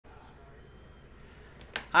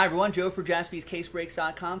Hi everyone, Joe for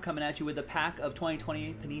JaspysCaseBreaks.com coming at you with a pack of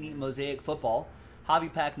 2020 Panini Mosaic Football, hobby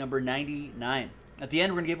pack number 99. At the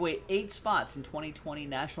end, we're going to give away 8 spots in 2020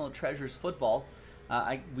 National Treasures Football.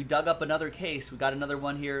 We dug up another case. We got another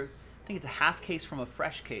one here. I think it's a half case from a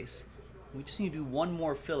fresh case. We just need to do one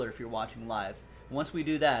more filler if you're watching live. Once we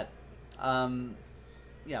do that,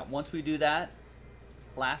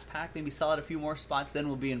 last pack, maybe sell out a few more spots, then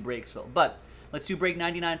we'll be in Breaksville. But let's do break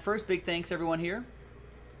 99 first. Big thanks everyone here.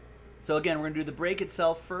 So again, we're going to do the break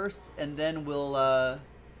itself first, and then we'll,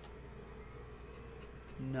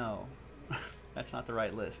 no, that's not the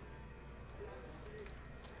right list.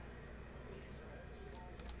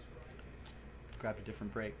 Grabbed a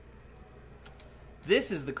different break. This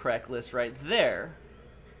is the correct list right there.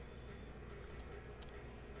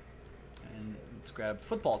 And let's grab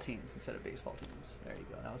football teams instead of baseball teams. There you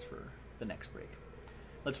go. That was for the next break.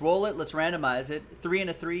 Let's roll it. Let's randomize it. 3 and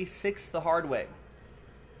a 3, 6 the hard way.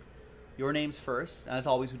 Your names first. As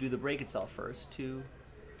always, we do the break itself first. 2,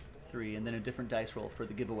 3, and then a different dice roll for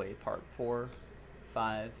the giveaway part. 4,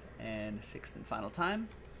 5, and 6th and final time.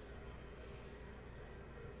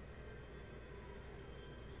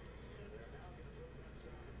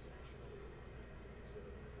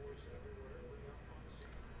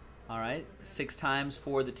 All right, 6 times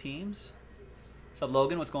for the teams. What's up,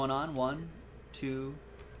 Logan? What's going on? 1, 2,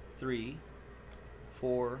 3,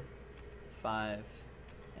 4, 5,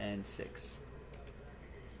 and 6.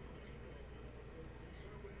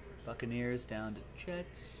 Buccaneers down to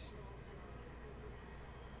Jets.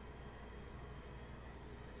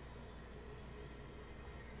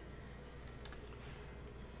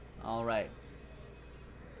 All right.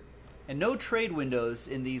 And no trade windows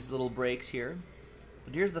in these little breaks here.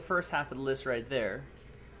 But here's the first half of the list right there.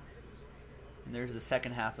 And there's the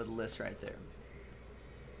second half of the list right there.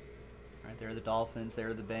 Right there are the Dolphins, there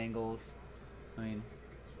are the Bengals. I mean,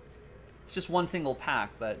 it's just one single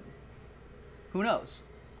pack, but who knows?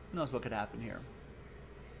 Who knows what could happen here?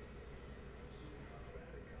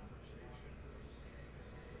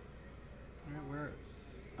 Where?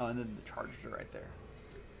 Oh, and then the Chargers are right there.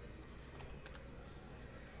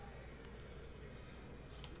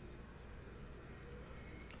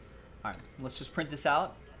 All right, let's just print this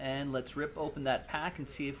out and let's rip open that pack and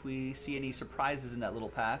see if we see any surprises in that little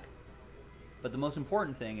pack. But the most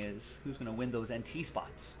important thing is who's going to win those NT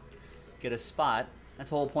spots. Get a spot.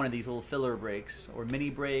 That's the whole point of these little filler breaks, or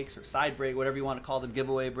mini breaks, or side break, whatever you want to call them,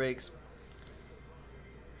 giveaway breaks.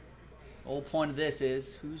 The whole point of this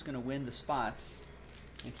is who's going to win the spots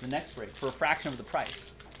into the next break for a fraction of the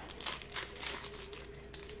price.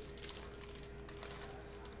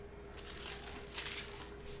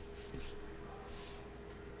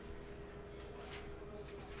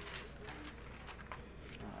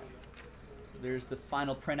 So there's the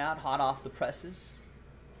final printout, hot off the presses.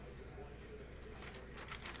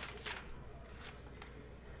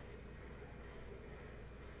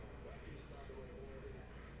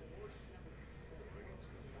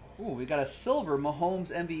 Ooh, we got a silver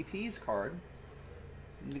Mahomes MVPs card.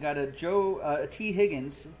 We got a T.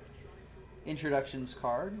 Higgins introductions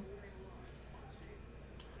card.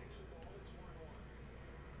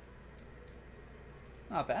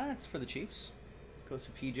 Not bad. That's for the Chiefs. Goes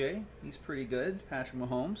to PJ. He's pretty good. Patrick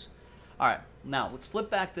Mahomes. All right, now let's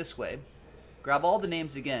flip back this way. Grab all the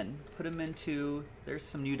names again. Put them into. There's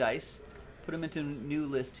some new dice. Put them into a new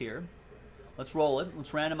list here. Let's roll it.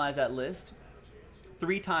 Let's randomize that list.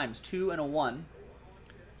 3 times, 2 and a 1. And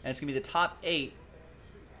it's going to be the top 8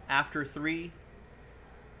 after 3.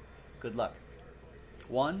 Good luck.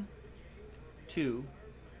 1, 2,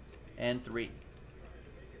 and 3.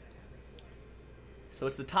 So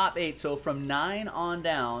it's the top 8. So from 9 on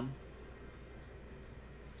down,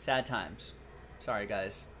 sad times. Sorry,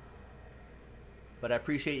 guys. But I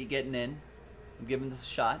appreciate you getting in. I'm giving this a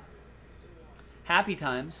shot. Happy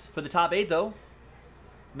times. For the top 8, though,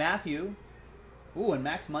 Matthew. Ooh, and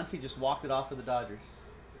Max Muncy just walked it off for the Dodgers.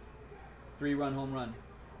 3-run home run.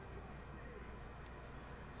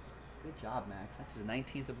 Good job, Max. That's his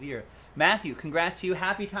 19th of the year. Matthew, congrats to you.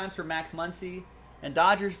 Happy times for Max Muncy. And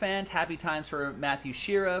Dodgers fans, happy times for Matthew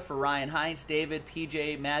Shearer, for Ryan Hines, David,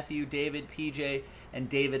 PJ, Matthew, David, PJ, and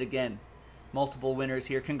David again. Multiple winners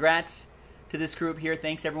here. Congrats to this group here.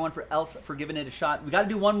 Thanks everyone else for giving it a shot. We got to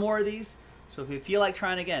do one more of these. So if you feel like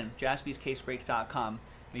trying again, JaspysCaseBreaks.com.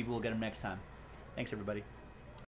 Maybe we'll get them next time. Thanks, everybody.